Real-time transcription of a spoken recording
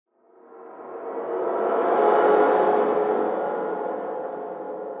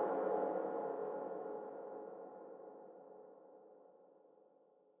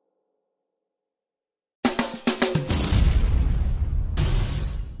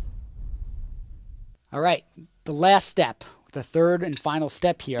All right, the last step, the third and final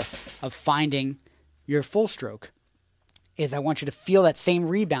step here of finding your full stroke is I want you to feel that same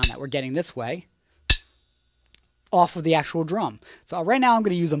rebound that we're getting this way off of the actual drum. So right now I'm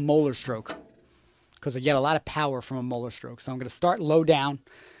going to use a molar stroke because I get a lot of power from a molar stroke. So I'm going to start low down.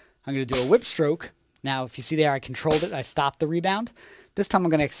 I'm going to do a whip stroke. Now, if you see there, I controlled it. I stopped the rebound. This time I'm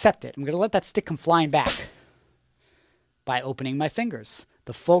going to accept it. I'm going to let that stick come flying back by opening my fingers.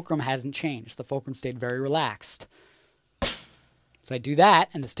 The fulcrum hasn't changed. The fulcrum stayed very relaxed. So I do that,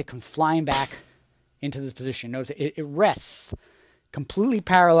 and the stick comes flying back into this position. Notice it rests completely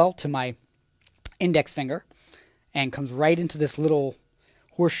parallel to my index finger and comes right into this little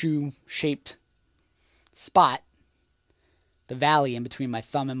horseshoe-shaped spot, the valley in between my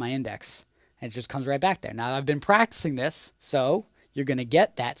thumb and my index. And it just comes right back there. Now, I've been practicing this, so you're going to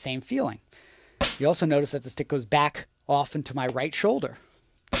get that same feeling. You also notice that the stick goes back off into my right shoulder,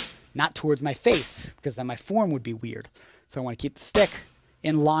 not towards my face, because then my form would be weird. So I want to keep the stick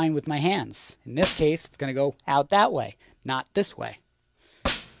in line with my hands. In this case, it's going to go out that way, not this way.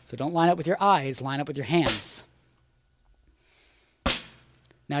 So don't line up with your eyes, line up with your hands.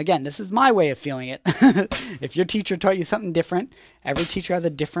 Now again, this is my way of feeling it. If your teacher taught you something different, every teacher has a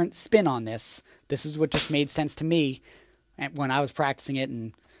different spin on this. This is what just made sense to me when I was practicing it,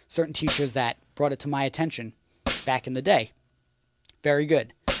 and certain teachers that brought it to my attention back in the day. Very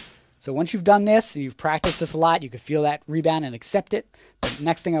good. So once you've done this, you've practiced this a lot, you can feel that rebound and accept it. The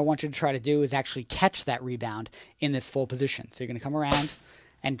next thing I want you to try to do is actually catch that rebound in this full position. So you're going to come around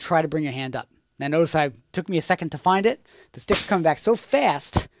and try to bring your hand up. Now notice it took me a second to find it. The stick's coming back so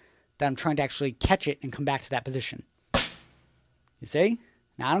fast that I'm trying to actually catch it and come back to that position. You see?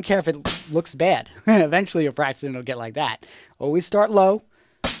 Now I don't care if it looks bad. Eventually you'll practice and it'll get like that. Always start low,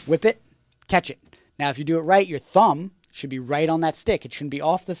 whip it, catch it. Now if you do it right, your thumb should be right on that stick. It shouldn't be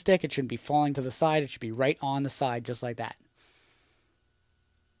off the stick. It shouldn't be falling to the side. It should be right on the side, just like that.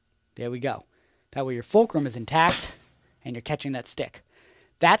 There we go. That way your fulcrum is intact and you're catching that stick.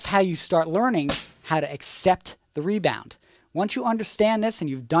 That's how you start learning how to accept the rebound. Once you understand this and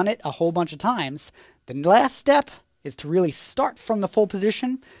you've done it a whole bunch of times, the last step is to really start from the full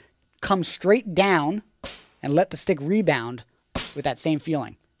position, come straight down, and let the stick rebound with that same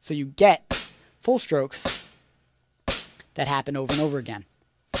feeling. So you get full strokes that happen over and over again.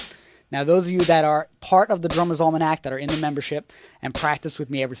 Now, those of you that are part of the Drummer's Almanac, that are in the membership and practice with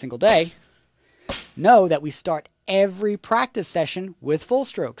me every single day, know that we start every practice session with full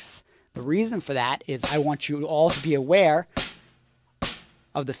strokes. The reason for that is I want you all to be aware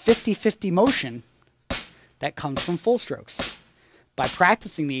of the 50-50 motion that comes from full strokes. By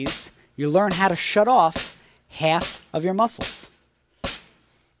practicing these, you learn how to shut off half of your muscles.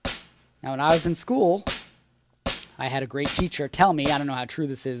 Now, when I was in school, I had a great teacher tell me, I don't know how true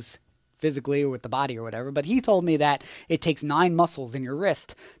this is physically or with the body or whatever, but he told me that it takes 9 muscles in your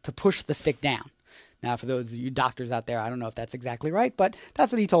wrist to push the stick down. Now, for those of you doctors out there, I don't know if that's exactly right, but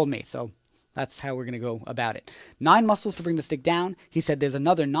that's what he told me. So that's how we're going to go about it. 9 muscles to bring the stick down. He said there's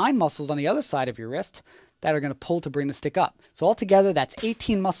another 9 muscles on the other side of your wrist that are going to pull to bring the stick up. So altogether, that's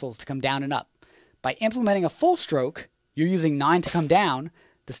 18 muscles to come down and up. By implementing a full stroke, you're using 9 to come down.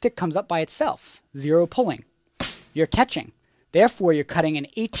 The stick comes up by itself, 0 pulling. You're catching. Therefore, you're cutting an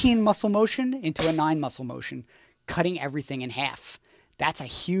 18 muscle motion into a 9 muscle motion, cutting everything in half. That's a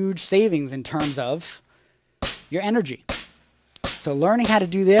huge savings in terms of your energy. So learning how to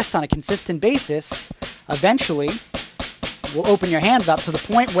do this on a consistent basis eventually will open your hands up to the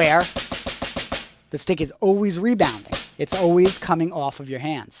point where the stick is always rebounding. It's always coming off of your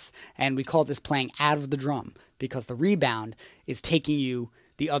hands. And we call this playing out of the drum because the rebound is taking you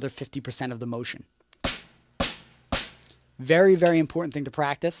the other 50% of the motion. Very, very important thing to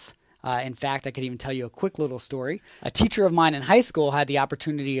practice. In fact, I could even tell you a quick little story. A teacher of mine in high school had the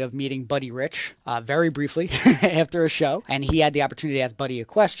opportunity of meeting Buddy Rich very briefly after a show, and he had the opportunity to ask Buddy a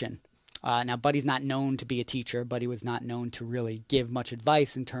question. Now, Buddy's not known to be a teacher. Buddy was not known to really give much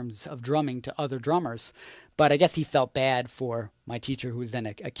advice in terms of drumming to other drummers, but I guess he felt bad for my teacher, who was then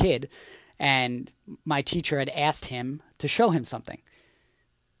a kid, and my teacher had asked him to show him something.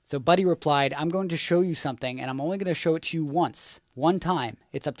 So Buddy replied, "I'm going to show you something, and I'm only going to show it to you once, one time.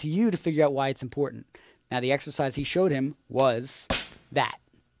 It's up to you to figure out why it's important." Now, the exercise he showed him was that.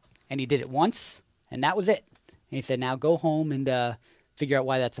 And he did it once, and that was it. And he said, "Now go home and figure out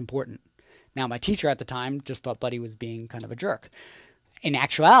why that's important." Now, my teacher at the time just thought Buddy was being kind of a jerk. In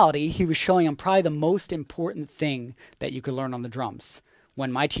actuality, he was showing him probably the most important thing that you could learn on the drums.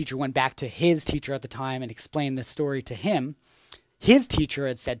 When my teacher went back to his teacher at the time and explained the story to him, his teacher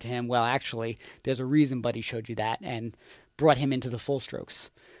had said to him, "Well, actually, there's a reason Buddy showed you that." And brought him into the full strokes.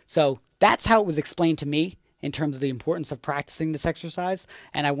 So that's how it was explained to me in terms of the importance of practicing this exercise.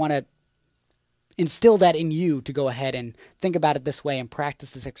 And I want to instill that in you to go ahead and think about it this way and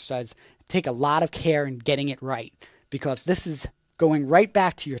practice this exercise. Take a lot of care in getting it right, because this is going right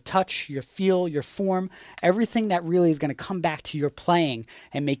back to your touch, your feel, your form, everything that really is going to come back to your playing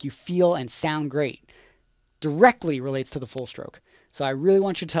and make you feel and sound great directly relates to the full stroke. So I really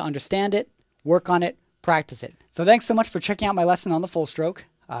want you to understand it, work on it, practice it. So thanks so much for checking out my lesson on the full stroke.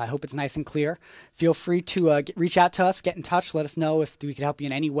 I hope it's nice and clear. Feel free to reach out to us, get in touch, let us know if we can help you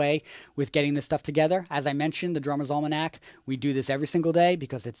in any way with getting this stuff together. As I mentioned, the Drummer's Almanac, we do this every single day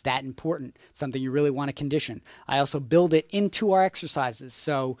because it's that important, something you really want to condition. I also build it into our exercises.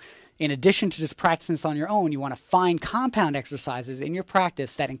 So in addition to just practicing this on your own, you want to find compound exercises in your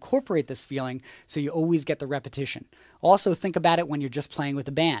practice that incorporate this feeling so you always get the repetition. Also think about it when you're just playing with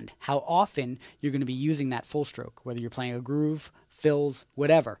a band, how often you're going to be using that full stroke, whether you're playing a groove, fills,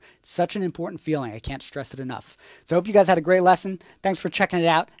 whatever. It's such an important feeling. I can't stress it enough. So I hope you guys had a great lesson. Thanks for checking it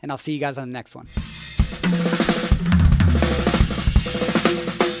out, and I'll see you guys on the next one.